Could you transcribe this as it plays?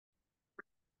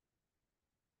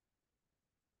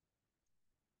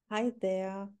Hi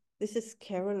there, this is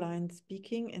Caroline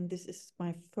speaking, and this is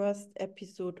my first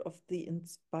episode of the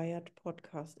Inspired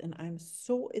podcast. And I'm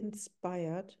so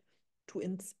inspired to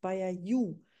inspire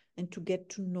you and to get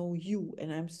to know you.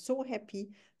 And I'm so happy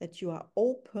that you are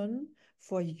open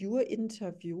for your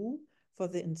interview for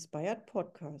the Inspired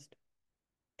podcast.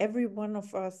 Every one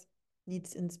of us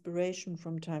needs inspiration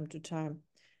from time to time.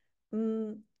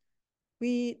 Mm,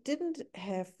 we didn't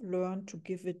have learned to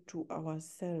give it to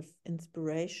ourselves.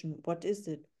 Inspiration, what is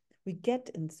it? We get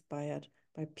inspired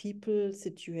by people,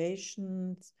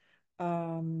 situations,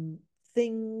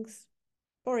 things.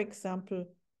 For example,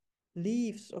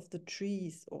 leaves of the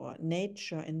trees or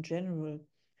nature in general.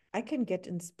 I can get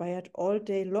inspired all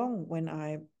day long when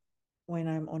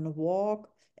I'm on a walk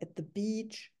at the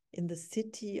beach in the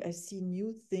city. I see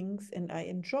new things and I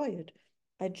enjoy it.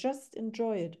 I just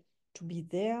enjoy it to be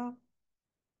there,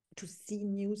 to see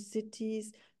new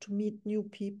cities, to meet new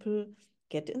people,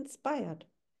 get inspired.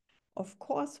 Of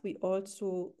course, we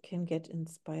also can get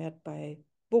inspired by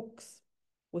books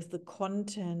with the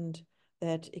content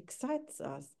that excites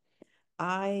us.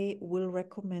 I will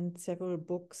recommend several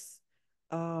books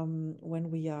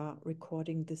when we are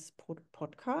recording this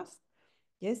podcast.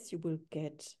 Yes, you will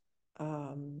get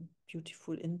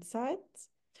beautiful insights.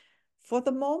 For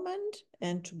the moment,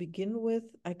 and to begin with,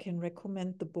 I can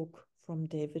recommend the book from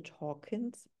David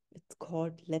Hawkins. It's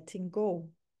called Letting Go.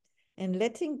 And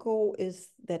letting go is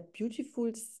that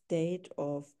beautiful state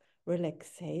of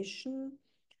relaxation.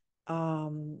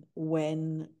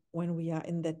 When we are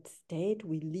in that state,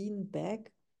 we lean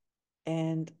back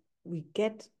and we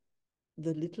get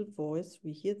the little voice,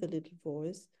 we hear the little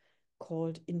voice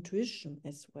called intuition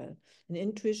as well. And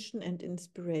intuition and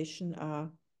inspiration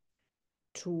are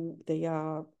two, they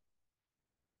are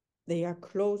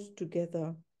close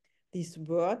together. These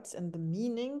words and the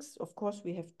meanings, of course,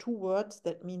 we have two words.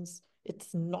 That means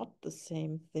it's not the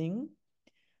same thing.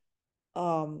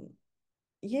 Um,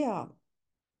 yeah,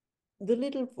 the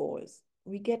little voice,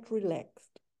 we get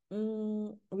relaxed.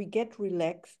 We get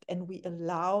relaxed and we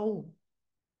allow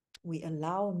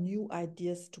new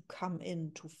ideas to come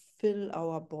in to fill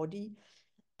our body,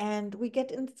 and we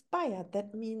get inspired.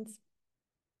 That means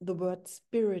the word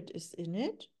spirit is in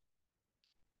it.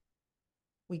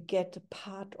 We get a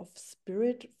part of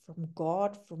spirit from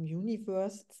God, from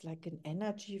universe. It's like an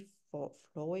energy for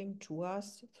flowing to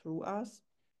us, through us.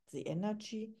 The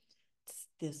energy, it's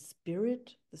the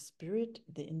spirit,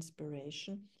 the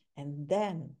inspiration. And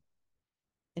then,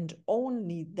 and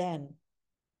only then,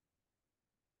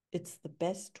 it's the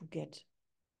best to get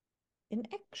in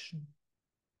action.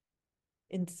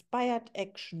 Inspired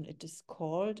action, it is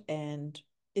called, and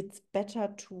it's better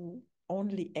to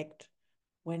only act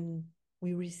when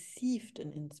we received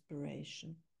an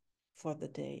inspiration for the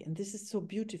day. And this is so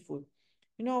beautiful.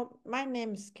 My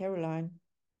name is Caroline.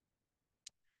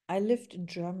 I lived in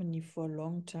Germany for a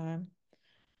long time,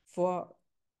 for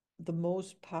the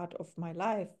most part of my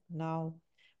life now.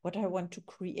 What I want to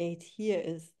create here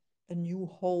is a new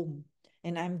home.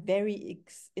 And I'm very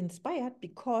inspired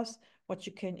because what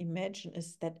you can imagine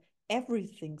is that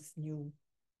everything's new.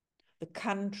 The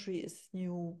country is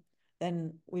new.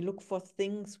 Then we look for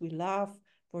things we love.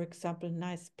 For example,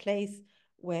 nice place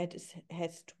where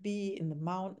has to be in the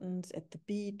mountains, at the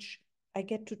beach. I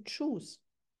get to choose,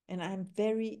 and I'm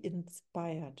very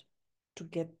inspired to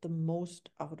get the most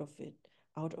out of it,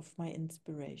 out of my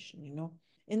inspiration.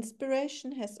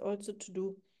 Inspiration has also to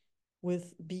do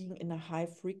with being in a high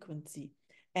frequency.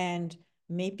 And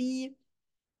maybe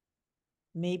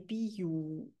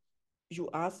you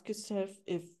ask yourself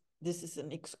if this is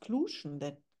an exclusion,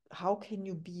 that how can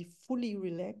you be fully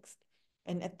relaxed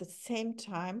and at the same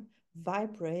time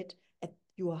vibrate at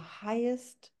your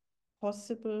highest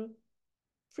possible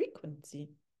frequency?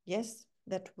 Yes,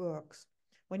 that works.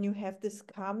 When you have this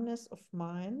calmness of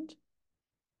mind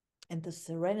and the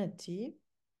serenity,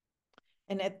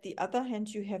 and at the other hand,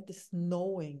 you have this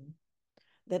knowing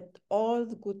that all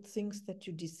the good things that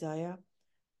you desire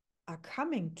are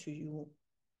coming to you.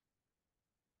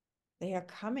 They are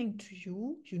coming to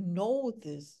you. You know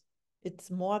this. It's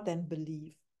more than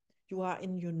belief. You are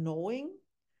in your knowing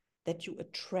that you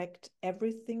attract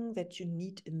everything that you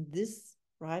need in this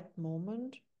right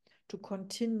moment to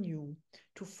continue,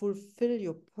 to fulfill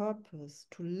your purpose,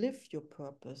 to live your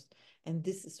purpose. And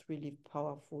this is really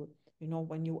powerful,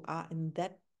 when you are in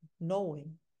that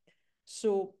knowing.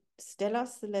 So, Stella,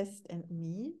 Celeste, and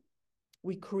me,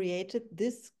 we created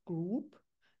this group,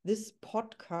 this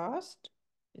podcast.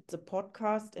 It's a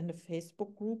podcast and a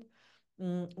Facebook group.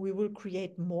 We will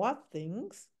create more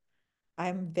things.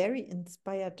 I'm very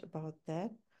inspired about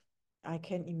that. I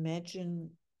can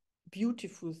imagine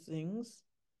beautiful things.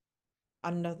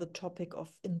 under the topic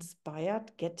of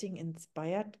inspired, getting in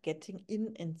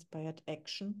inspired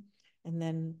action. And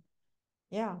then,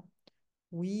 yeah,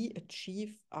 we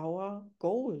achieve our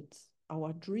goals,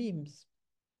 our dreams.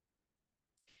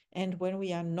 And when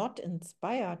we are not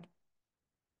inspired,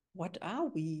 what are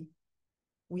we?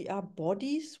 We are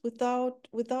bodies without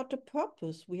a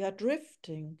purpose. We are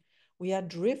drifting. We are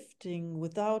drifting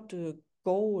without a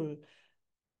goal.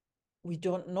 We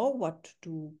don't know what to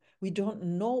do. We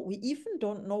even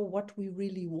don't know what we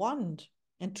really want.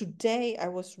 And today I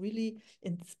was really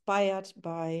inspired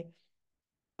by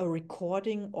a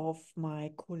recording of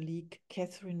my colleague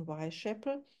Catherine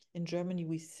Weisschäppel. In Germany,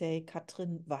 we say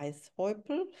Katrin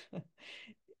Weishäupel.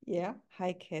 Yeah,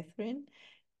 hi, Catherine.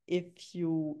 If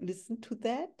you listen to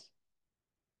that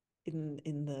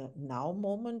in the now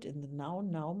moment, in the now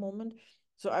moment.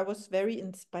 So I was very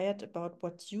inspired about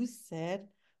what you said.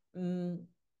 Really,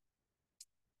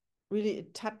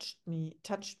 it touched me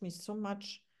so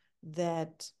much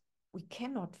that we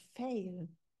cannot fail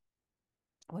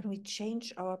when we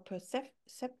change our perception.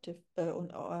 It's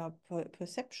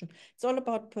all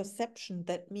about perception.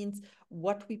 That means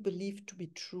what we believe to be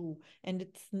true, and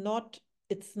it's not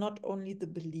only the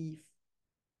belief.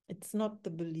 It's not the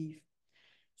belief.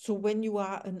 So when you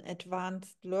are an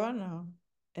advanced learner,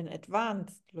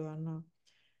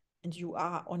 and you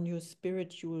are on your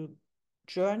spiritual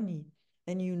journey,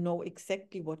 then you know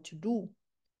exactly what to do.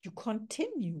 You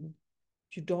continue.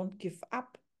 You don't give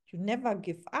up. You never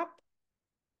give up.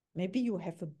 Maybe you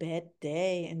have a bad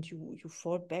day and you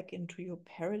fall back into your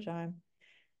paradigm.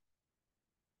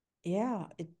 Yeah,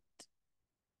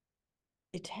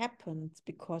 it happens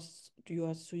because you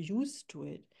are so used to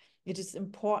it. It is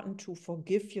important to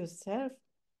forgive yourself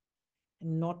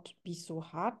and not be so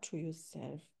hard to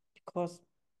yourself, because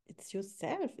it's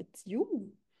yourself, it's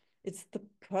you. It's the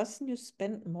person you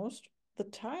spend most the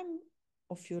time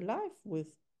of your life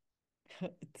with.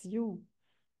 It's you.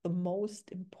 The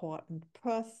most important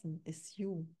person is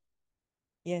you.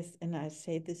 Yes, and I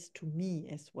say this to me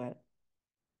as well.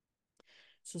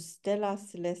 So Stella,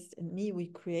 Celeste, and me, we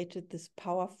created this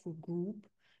powerful group.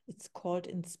 It's called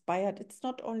Inspired. It's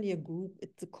not only a group,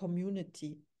 it's a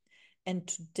community. And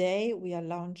today we are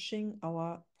launching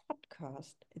our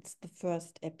podcast. It's the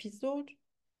first episode.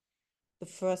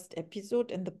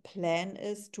 And the plan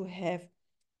is to have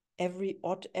every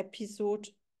odd episode,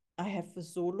 I have a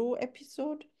solo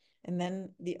episode, and then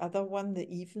the other one, the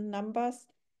even numbers,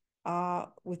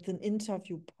 are with an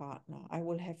interview partner. I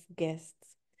will have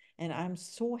guests, and I'm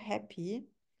so happy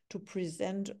to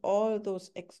present all those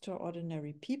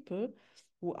extraordinary people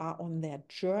who are on their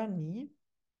journey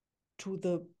to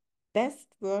the best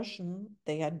version.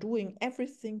 They are doing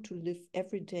everything to live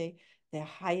every day their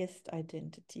highest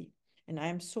identity. And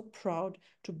I'm so proud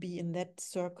to be in that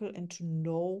circle and to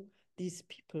know these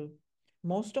people.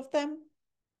 Most of them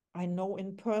I know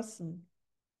in person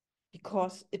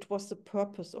because it was the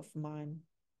purpose of mine.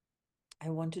 I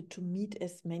wanted to meet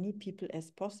as many people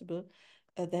as possible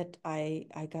that I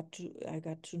got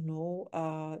to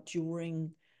know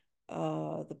during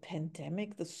the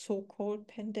pandemic, the so-called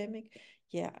pandemic.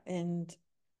 Yeah, and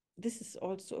this is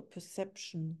also a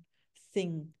perception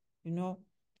thing, you know.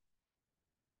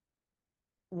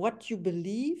 What you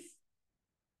believe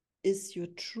is your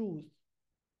truth.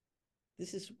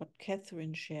 This is what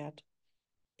Catherine shared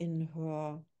in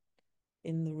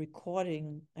the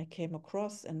recording I came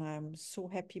across, and I'm so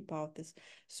happy about this.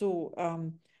 So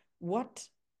what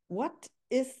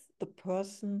is the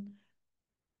person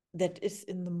that is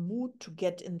in the mood to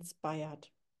get inspired?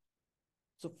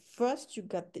 So first you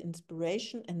got the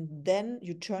inspiration and then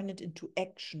you turn it into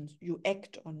actions. You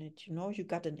act on it, you know, you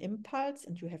got an impulse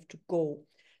and you have to go.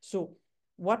 So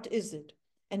what is it?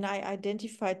 And I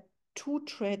identified two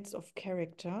traits of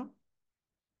character.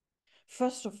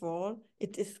 First of all,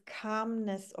 it is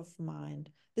calmness of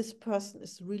mind. This person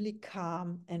is really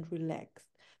calm and relaxed.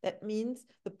 That means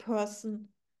the person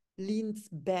leans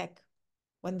back.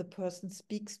 When the person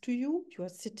speaks to you, you are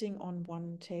sitting on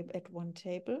one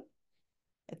table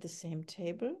at the same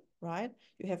table, right?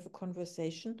 You have a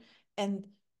conversation and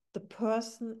the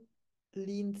person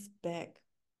leans back.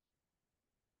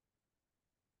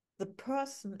 The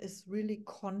person is really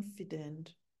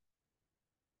confident.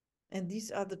 And these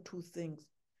are the two things: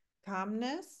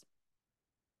 calmness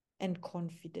and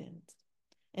confidence.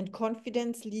 And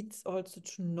confidence leads also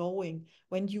to knowing.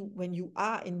 When you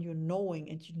are in your knowing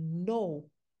and you know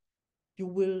you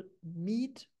will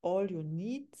meet all your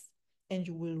needs and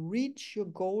you will reach your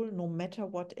goal no matter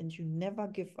what, and you never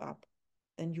give up,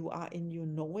 then you are in your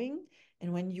knowing.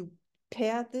 And when you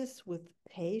pair this with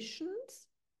patience,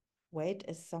 wait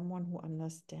as someone who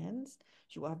understands,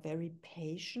 you are very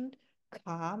patient,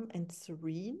 calm, and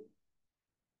serene,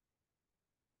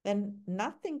 then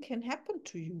nothing can happen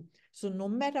to you. So no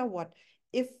matter what,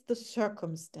 if the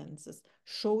circumstances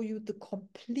show you the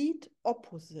complete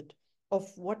opposite of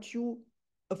what you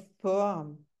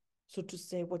affirm, so to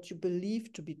say, what you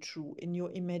believe to be true in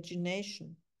your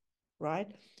imagination,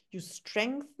 right? You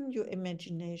strengthen your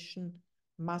imagination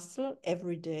muscle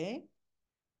every day,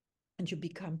 and you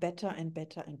become better and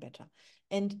better and better.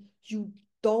 And you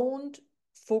don't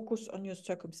focus on your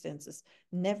circumstances.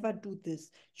 Never do this.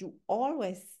 You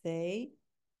always say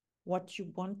what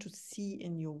you want to see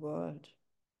in your world.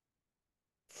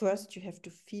 First, you have to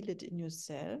feel it in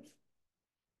yourself.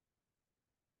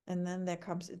 And then there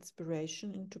comes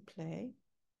inspiration into play.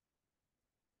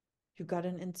 You got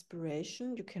an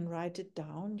inspiration, you can write it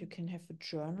down, you can have a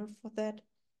journal for that,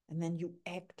 and then you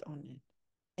act on it.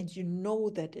 And you know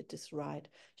that it is right.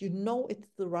 You know it's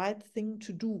the right thing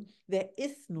to do. There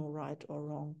is no right or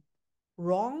wrong.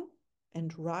 Wrong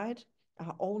and right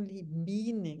are only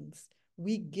meanings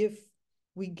we give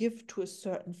to a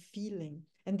certain feeling.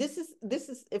 And this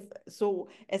is if so,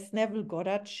 as Neville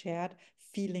Goddard shared,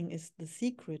 feeling is the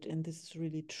secret, and this is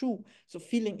really true. So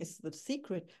feeling is the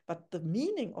secret, but the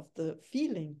meaning of the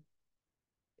feeling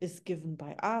is given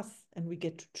by us, and we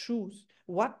get to choose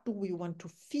what do we want to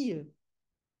feel.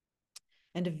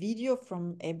 And a video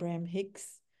from Abraham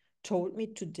Hicks told me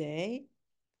today,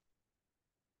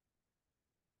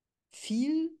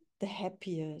 feel the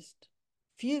happiest.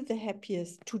 Feel the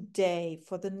happiest today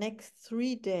for the next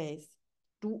 3 days.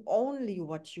 Do only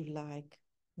what you like.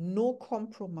 No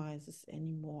compromises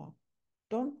anymore.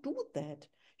 Don't do that.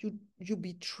 You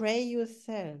betray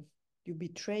yourself. You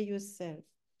betray yourself.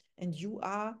 And you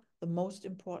are the most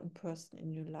important person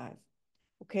in your life.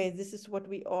 Okay, this is what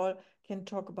we all can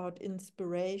talk about,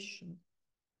 inspiration.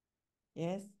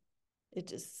 Yes,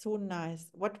 it is so nice.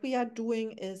 What we are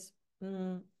doing is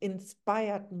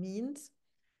inspired means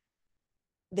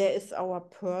there is our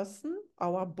person,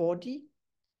 our body,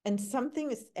 and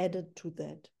something is added to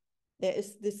that. There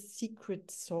is this secret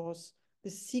sauce,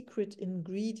 this secret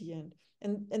ingredient.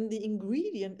 And the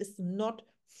ingredient is not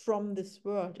from this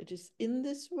world. It is in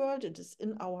this world, it is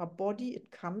in our body,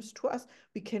 it comes to us.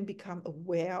 We can become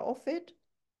aware of it.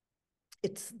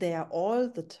 It's there all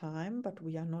the time, but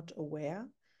we are not aware.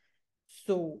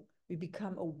 So we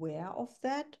become aware of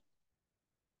that.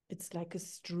 It's like a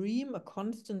stream, a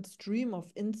constant stream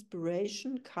of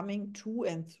inspiration coming to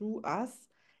and through us.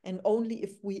 And only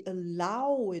if we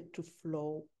allow it to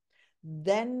flow,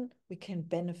 then we can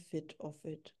benefit of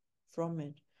it, from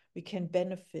it. We can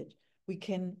benefit. We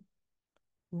can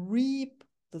reap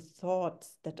the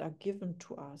thoughts that are given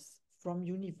to us from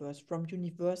universe, from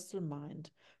universal mind,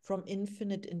 from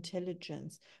infinite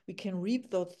intelligence. We can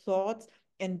reap those thoughts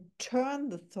and turn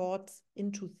the thoughts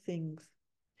into things.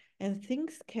 And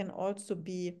things can also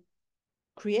be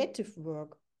creative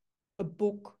work, a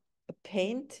book, a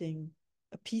painting,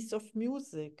 a piece of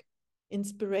music,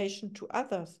 inspiration to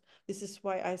others. This is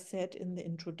why I said in the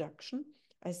introduction,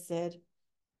 I said,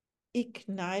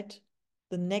 ignite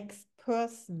the next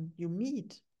person you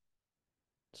meet.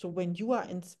 So when you are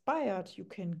inspired, you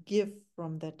can give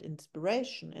from that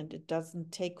inspiration, and it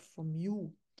doesn't take from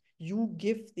you. You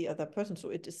give the other person, so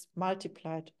it is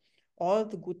multiplied. All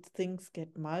the good things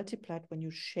get multiplied when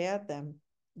you share them.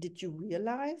 Did you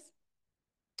realize?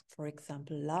 For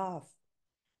example, love.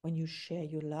 When you share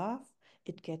your love,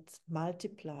 it gets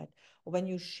multiplied. Or when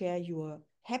you share your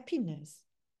happiness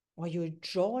or your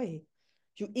joy,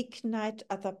 you ignite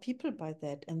other people by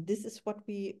that. And this is what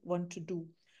we want to do.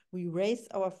 We raise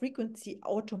our frequency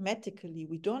automatically.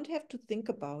 We don't have to think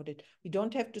about it. We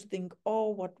don't have to think, oh,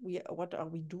 what are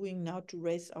we doing now to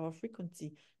raise our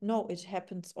frequency? No, it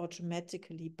happens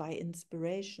automatically by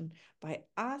inspiration, by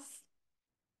us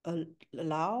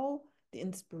allow the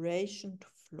inspiration to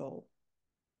flow.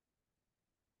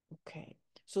 Okay,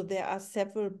 so there are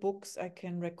several books I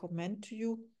can recommend to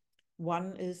you.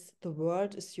 One is The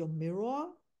World is Your Mirror.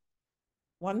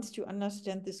 Once you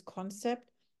understand this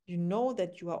concept, you know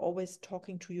that you are always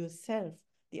talking to yourself.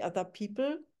 The other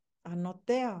people are not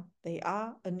there. They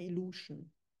are an illusion.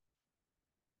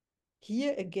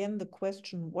 Here again, the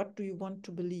question, what do you want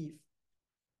to believe?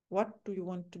 What do you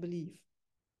want to believe?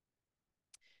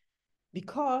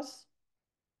 Because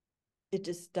it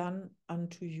is done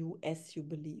unto you as you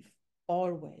believe.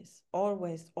 Always,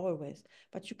 always, always.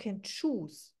 But you can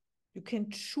choose. You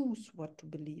can choose what to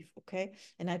believe, okay?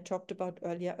 And I talked about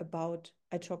earlier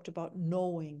I talked about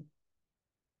knowing.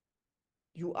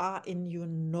 You are in your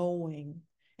knowing.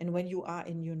 And when you are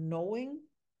in your knowing,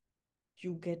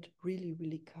 you get really,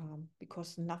 really calm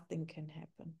because nothing can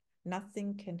happen.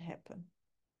 Nothing can happen.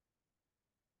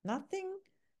 Nothing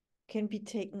can be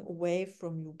taken away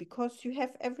from you because you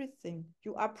have everything.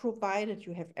 You are provided.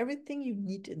 You have everything you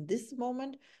need in this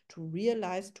moment to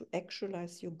realize, to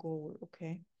actualize your goal.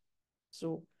 Okay.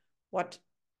 So, what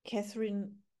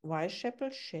Catherine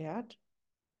Weishaupt shared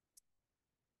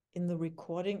in the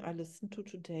recording I listened to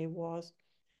today was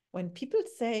when people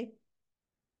say,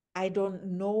 I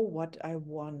don't know what I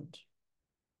want.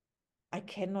 I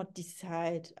cannot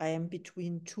decide. I am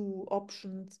between two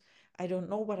options. I don't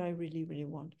know what I really, really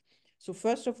want. So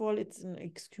first of all, it's an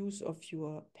excuse of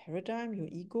your paradigm, your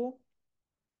ego,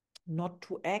 not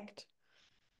to act.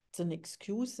 It's an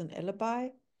excuse, an alibi.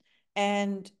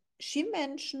 And she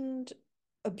mentioned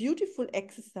a beautiful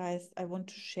exercise I want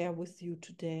to share with you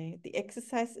today. The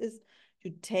exercise is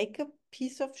you take a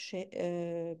piece of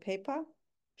paper,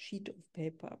 sheet of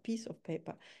paper, a piece of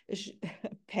paper, a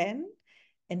pen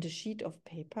and a sheet of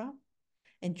paper,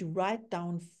 and you write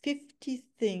down 50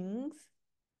 things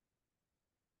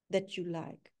that you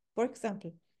like. For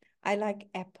example, I like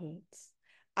apples.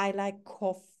 I like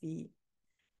coffee.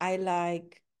 I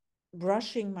like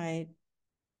brushing my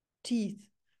teeth.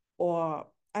 Or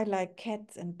I like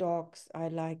cats and dogs. I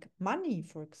like money,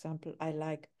 for example. I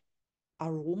like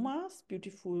aromas,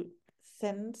 beautiful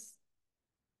scents,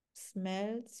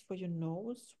 smells for your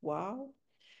nose. Wow,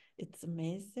 it's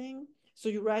amazing. So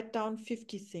you write down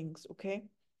 50 things, okay?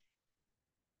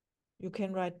 You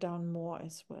can write down more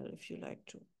as well if you like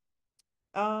to.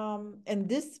 And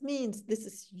this means this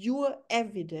is your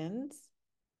evidence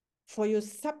for your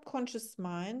subconscious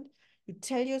mind. You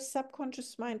tell your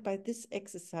subconscious mind by this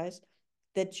exercise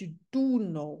that you do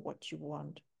know what you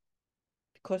want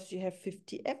because you have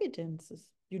 50 evidences.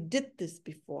 You did this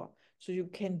before, so you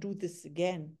can do this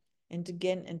again and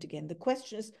again and again. The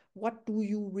question is, what do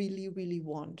you really, really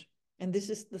want? And this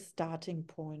is the starting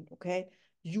point, okay?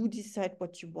 You decide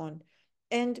what you want.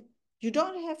 And you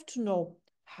don't have to know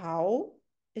how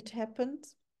it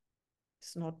happens.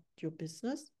 It's not your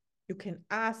business. You can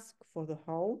ask for the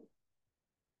how.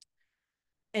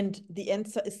 And the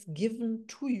answer is given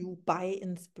to you by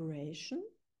inspiration.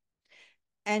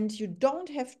 And you don't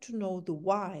have to know the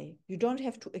why. You don't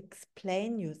have to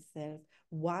explain yourself.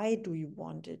 Why do you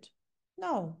want it?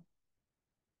 No,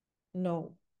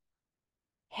 no.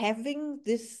 Having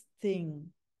this thing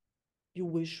you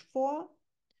wish for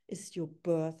is your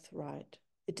birthright.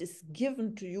 It is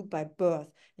given to you by birth.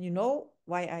 And you know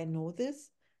why I know this?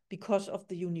 Because of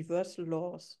the universal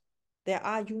laws. There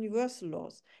are universal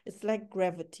laws. It's like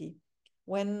gravity.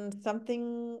 When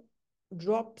something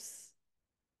drops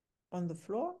on the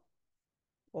floor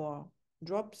or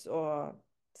drops or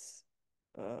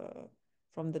uh,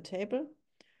 from the table,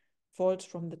 falls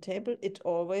from the table, it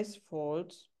always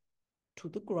falls to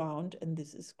the ground, and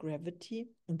this is gravity,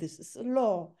 and this is a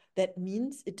law. That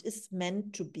means it is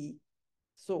meant to be.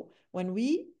 So when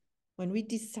we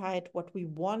decide what we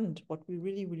want, what we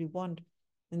really, really want,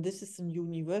 and this is a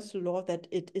universal law that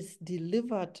it is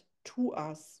delivered to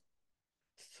us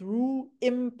through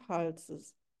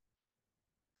impulses.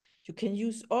 You can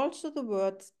use also the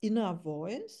words inner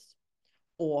voice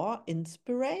or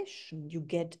inspiration. You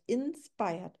get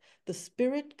inspired. The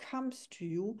spirit comes to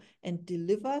you and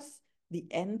delivers the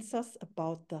answers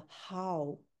about the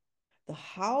how. The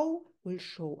how will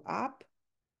show up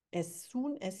as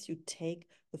soon as you take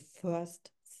the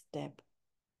first step.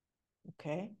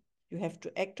 Okay? You have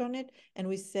to act on it, and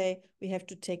we say you have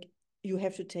to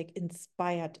take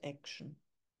inspired action.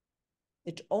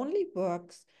 It only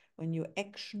works when your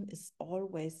action is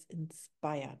always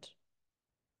inspired.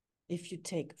 If you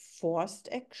take forced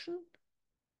action,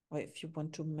 or if you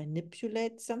want to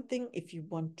manipulate something, if you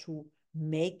want to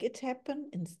make it happen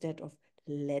instead of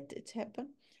let it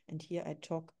happen. And here I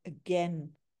talk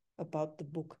again about the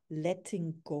book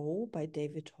Letting Go by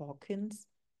David Hawkins.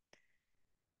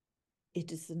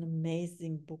 It is an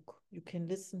amazing book. You can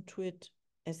listen to it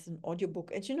as an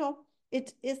audiobook. And you know,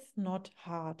 it is not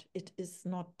hard. It is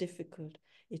not difficult.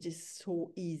 It is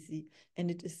so easy. And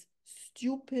it is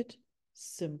stupid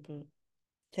simple.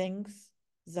 Thanks,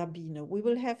 Sabine. We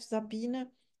will have Sabine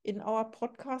in our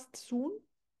podcast soon.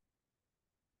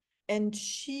 And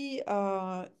she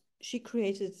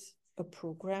created a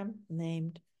program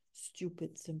named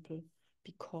Stupid Simple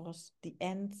because the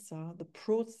answer, the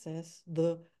process,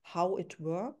 the how it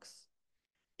works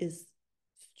is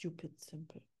stupid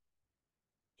simple.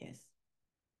 Yes.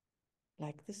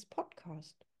 Like this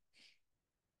podcast.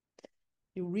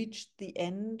 You reached the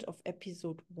end of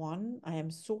episode 1. I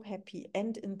am so happy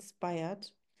and inspired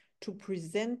to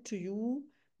present to you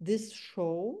this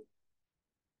show.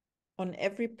 on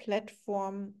every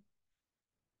platform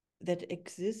that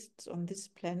exists on this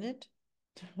planet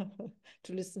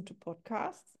to listen to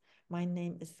podcasts. My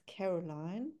name is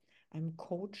Caroline. I'm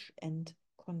coach and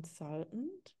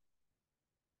consultant.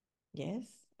 Yes,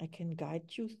 I can guide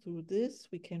you through this.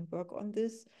 We can work on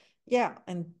this. Yeah,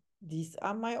 and these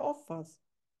are my offers.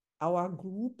 Our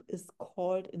group is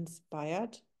called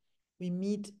Inspired. We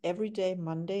meet every day,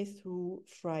 Monday through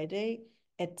Friday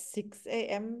at 6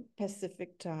 a.m.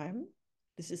 Pacific time.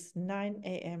 This is 9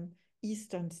 a.m.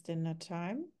 Eastern Standard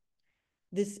Time.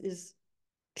 This is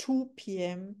 2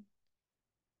 p.m.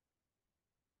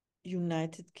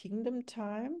 United Kingdom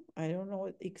time. I don't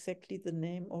know exactly the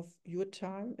name of your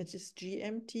time. It is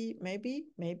GMT, maybe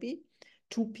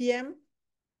 2 p.m.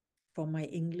 for my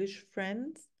English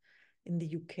friends in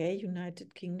the UK,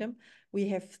 United Kingdom. We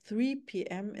have 3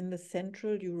 p.m. in the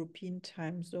Central European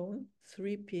time zone,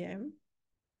 3 p.m.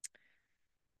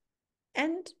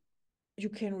 And you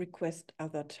can request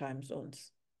other time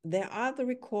zones. There are the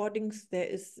recordings. There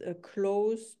is a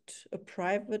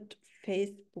private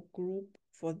Facebook group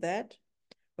for that,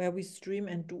 where we stream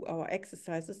and do our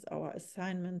exercises, our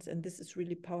assignments. And this is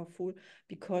really powerful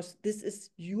because this is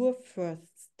your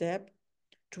first step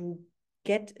to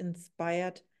get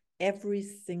inspired every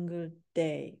single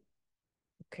day.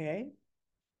 Okay?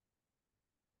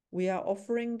 We are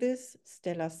offering this,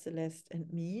 Stella, Celeste,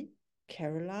 and me,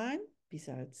 Caroline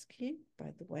Biesalski,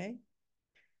 by the way.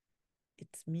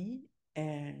 It's me.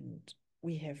 And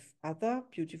we have other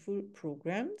beautiful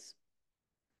programs.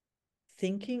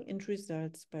 Thinking and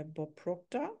Results by Bob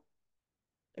Proctor,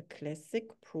 a classic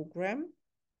program.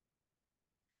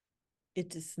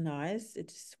 It is nice.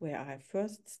 It is where I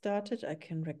first started. I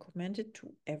can recommend it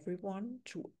to everyone,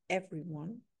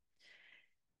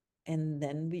 And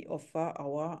then we offer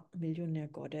our Millionaire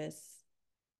Goddess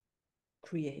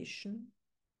creation,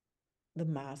 the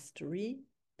mastery,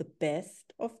 the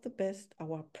best of the best,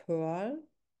 our pearl.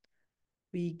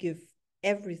 We give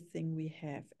everything we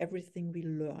have, everything we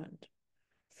learned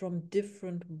from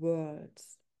different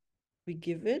worlds. We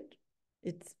give it.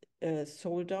 It's a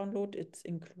soul download. It's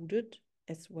included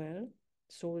as well.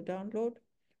 Soul download,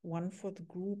 one for the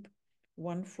group,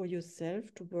 one for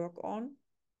yourself to work on.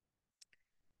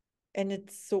 And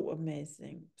it's so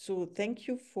amazing. So thank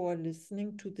you for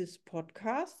listening to this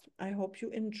podcast. I hope you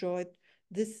enjoyed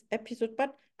this episode,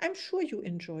 but I'm sure you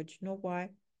enjoyed. You know why?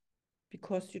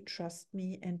 Because you trust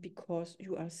me and because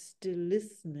you are still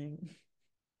listening.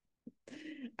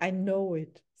 I know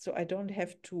it. So I don't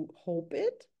have to hope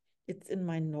it. It's in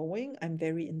my knowing. I'm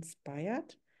very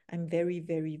inspired. I'm very,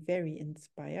 very, very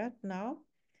inspired now.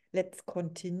 Let's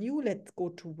continue. Let's go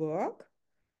to work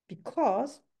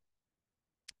because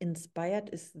inspired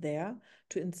is there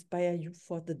to inspire you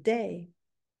for the day.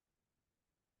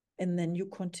 And then you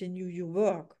continue your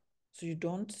work. So you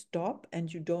don't stop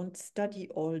and you don't study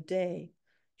all day.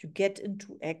 You get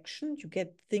into action, you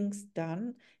get things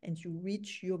done, and you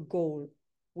reach your goal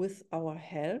with our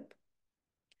help,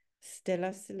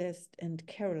 Stella, Celeste, and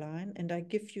Caroline. And I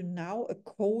give you now a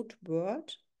code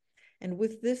word. And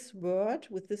with this word,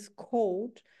 with this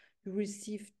code, you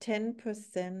receive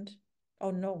 10%.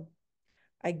 Oh no,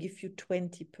 I give you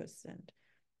 20%.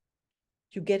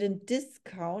 You get a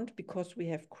discount because we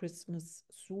have Christmas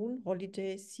soon,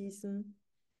 holiday season,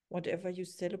 whatever you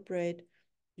celebrate,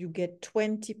 you get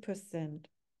 20%.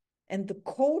 And the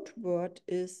code word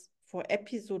is for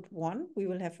episode 1. We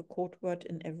will have a code word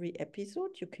in every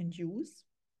episode you can use.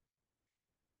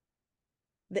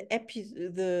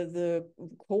 The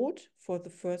code for the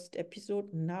first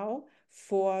episode now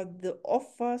for the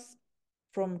offers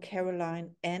from Caroline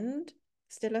and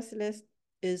Stella Celeste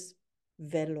is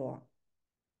Valor.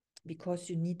 Because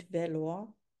you need valor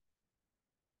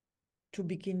to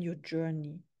begin your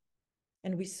journey.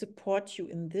 And we support you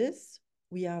in this.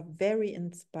 We are very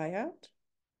inspired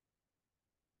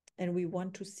and we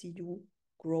want to see you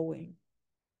growing.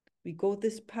 We go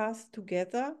this path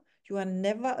together. You are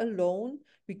never alone.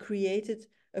 We created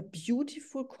a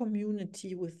beautiful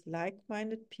community with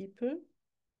like-minded people.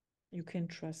 You can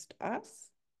trust us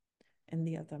and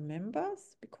the other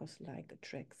members because like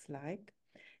attracts like.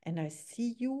 And I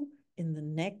see you in the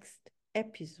next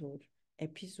episode,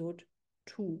 episode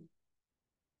 2.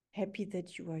 Happy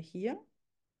that you are here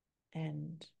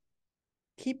and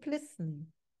keep listening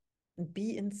and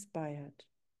be inspired.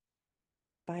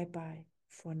 Bye bye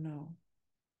for now.